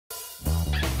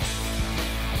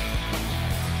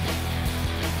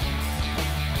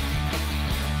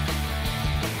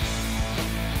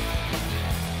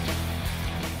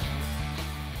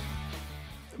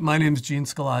My name's Gene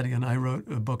Sculatti, and I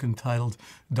wrote a book entitled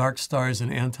Dark Stars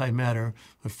and Antimatter,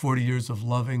 40 Years of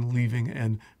Loving, Leaving,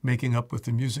 and Making Up with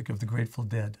the Music of the Grateful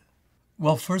Dead.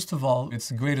 Well, first of all, it's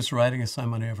the greatest writing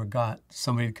assignment I ever got.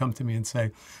 Somebody to come to me and say,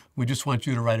 we just want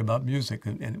you to write about music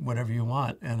and whatever you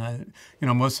want. And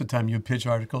most of the time you pitch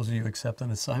articles or you accept an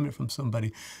assignment from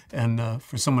somebody. And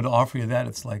for someone to offer you that,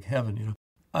 it's like heaven,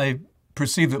 I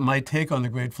perceive that my take on the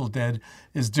Grateful Dead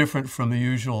is different from the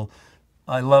usual,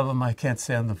 I love them, I can't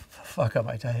stand the fuck up,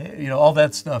 all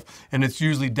that stuff. And it's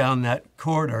usually down that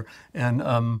corridor. And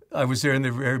I was there in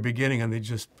the very beginning, and it's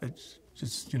just,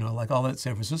 like all that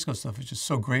San Francisco stuff, it's just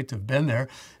so great to have been there.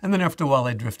 And then after a while,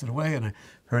 I drifted away, and I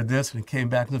heard this, and it came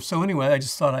back. And so anyway, I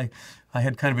just thought I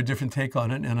had kind of a different take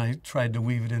on it, and I tried to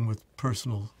weave it in with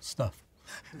personal stuff.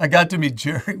 I got to meet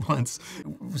Jerry once.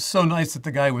 It was so nice that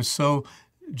the guy was so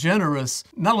generous,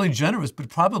 not only generous, but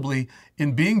probably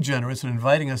in being generous and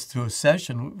inviting us to a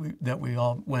session that we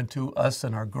all went to, us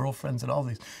and our girlfriends and all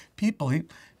these people. He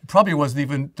probably wasn't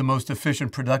even the most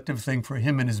efficient, productive thing for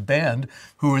him and his band,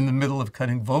 who were in the middle of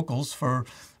cutting vocals for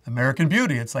American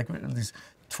Beauty. It's like these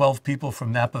 12 people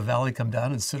from Napa Valley come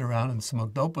down and sit around and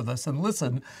smoke dope with us and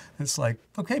listen. It's like,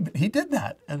 okay, but he did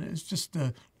that. And it's just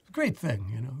a great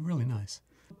thing, really nice.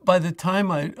 By the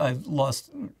time I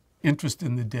lost interest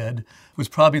in the Dead was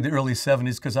probably the early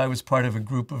 70s, because I was part of a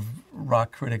group of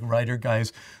rock critic writer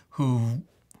guys who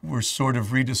were sort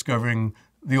of rediscovering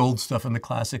the old stuff and the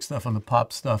classic stuff and the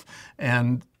pop stuff,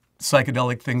 and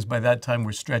psychedelic things by that time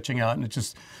were stretching out, and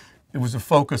it was a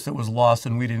focus that was lost,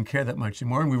 and we didn't care that much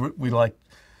anymore. And we liked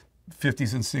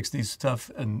 50s and 60s stuff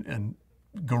and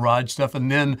garage stuff,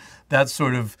 and then that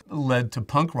sort of led to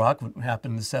punk rock, what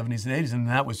happened in the 70s and 80s, and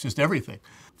that was just everything.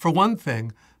 For one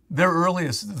thing,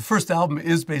 the first album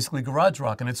is basically garage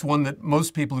rock, and it's one that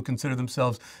most people who consider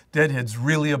themselves Deadheads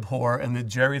really abhor, and that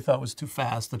Jerry thought was too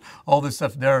fast, and all this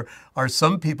stuff. There are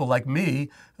some people like me,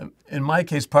 in my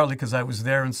case, partly because I was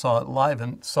there and saw it live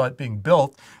and saw it being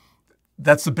built,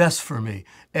 that's the best for me.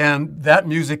 And that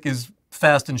music is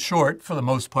fast and short for the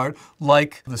most part,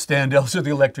 like the Standells or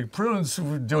the Electric Prunes, who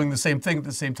were doing the same thing at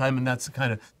the same time, and that's the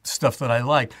kind of stuff that I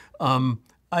like.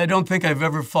 I don't think I've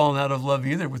ever fallen out of love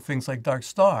either with things like Dark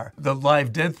Star, the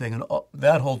live Dead thing, and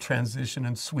that whole transition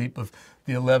and sweep of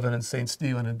the 11 and St.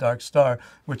 Stephen and Dark Star,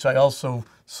 which I also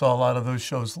saw a lot of those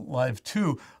shows live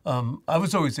too. I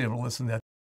was always able to listen to that.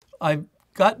 I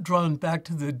got drawn back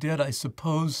to the Dead, I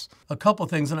suppose, a couple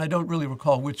things, and I don't really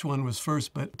recall which one was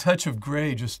first, but Touch of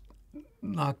Grey just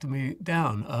knocked me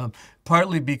down,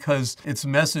 partly because its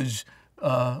message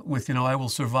with, I Will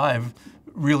Survive,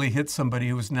 really hit somebody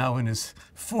who was now in his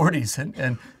 40s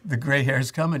and the gray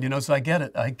hair's coming, so I get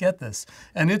it. I get this.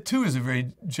 And it, too, is a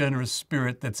very generous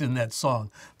spirit that's in that song.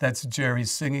 That's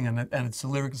Jerry's singing, and it's the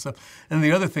lyric and stuff. And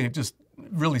the other thing, it just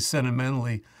really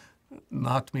sentimentally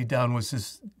knocked me down, was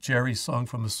this Jerry song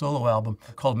from a solo album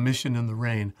called Mission in the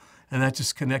Rain. And that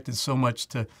just connected so much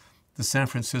to the San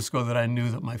Francisco that I knew,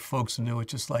 that my folks knew.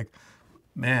 It's just like,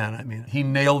 man, he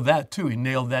nailed that, too. He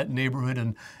nailed that neighborhood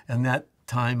and that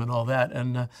time and all that,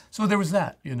 and so there was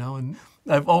that, and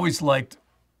I've always liked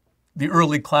the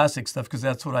early classic stuff because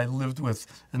that's what I lived with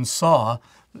and saw,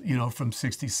 from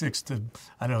 66 to,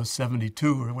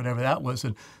 72 or whatever that was,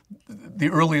 and the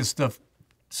earliest stuff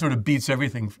sort of beats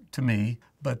everything to me,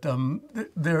 but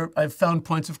I've found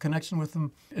points of connection with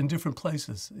them in different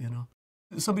places,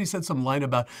 Somebody said some line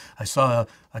about, I saw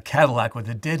a Cadillac with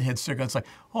a Deadhead sticker. It's like,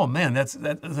 oh man, that's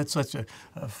such a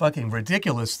fucking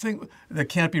ridiculous thing that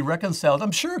can't be reconciled.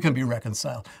 I'm sure it can be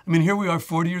reconciled. Here we are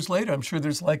 40 years later. I'm sure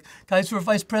there's like guys who are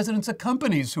vice presidents of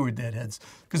companies who are Deadheads,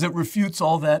 because it refutes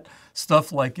all that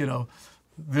stuff like,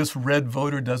 this red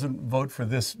voter doesn't vote for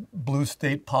this blue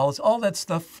state policy, all that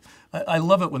stuff. I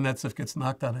love it when that stuff gets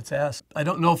knocked on its ass. I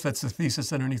don't know if that's the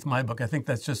thesis underneath my book. I think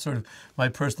that's just sort of my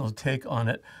personal take on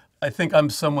it. I think I'm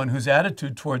someone whose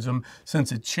attitude towards them,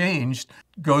 since it changed,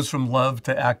 goes from love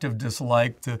to active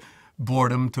dislike to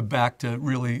boredom to back to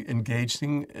really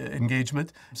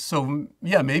engagement. So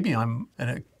yeah, maybe I'm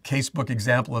a casebook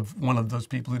example of one of those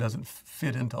people who doesn't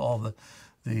fit into all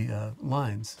the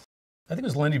lines. I think it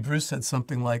was Lenny Bruce said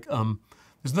something like,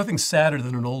 there's nothing sadder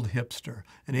than an old hipster,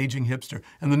 an aging hipster.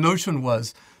 And the notion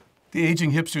was, the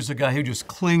aging hipster's a guy who just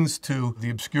clings to the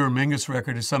obscure Mingus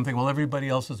record or something while everybody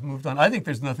else has moved on. I think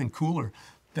there's nothing cooler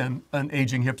than an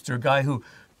aging hipster, a guy who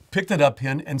picked it up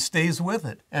and stays with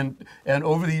it. And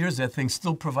over the years, that thing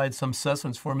still provides some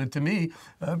sustenance for him. And to me,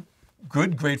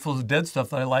 good Grateful Dead stuff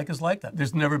that I like is like that.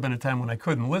 There's never been a time when I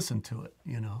couldn't listen to it,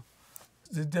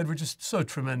 The Dead were just so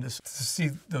tremendous. To see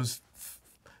those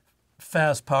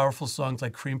fast, powerful songs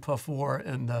like Cream Puff War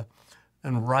and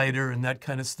Rider and that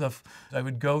kind of stuff. I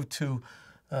would go to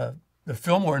the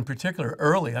Fillmore in particular,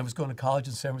 early. I was going to college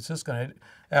in San Francisco, and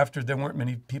after there weren't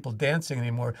many people dancing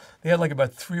anymore, they had like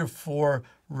about 3 or 4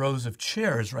 rows of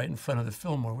chairs right in front of the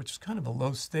Fillmore, which is kind of a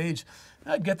low stage.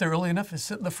 And I'd get there early enough to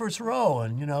sit in the first row,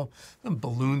 and them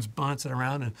balloons bouncing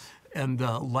around and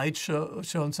light show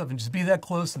and stuff, and just be that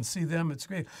close and see them. It's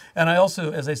great. And I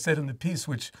also, as I said in the piece,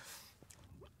 which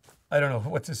I don't know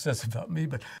what this says about me,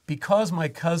 but because my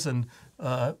cousin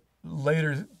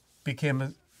later became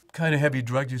a kind of heavy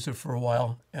drug user for a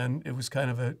while, and it was kind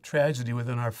of a tragedy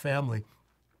within our family,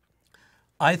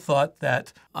 I thought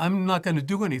that I'm not going to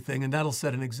do anything, and that'll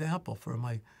set an example for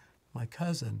my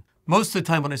cousin. Most of the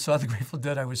time when I saw the Grateful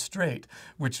Dead, I was straight,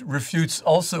 which refutes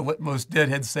also what most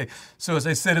Deadheads say. So as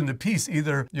I said in the piece,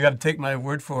 either you got to take my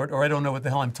word for it, or I don't know what the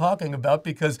hell I'm talking about,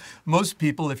 because most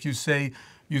people, if you say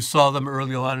you saw them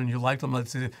early on and you liked them,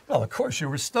 let's say, well, of course you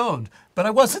were stoned. But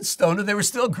I wasn't stoned, and they were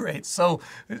still great. So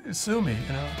sue me,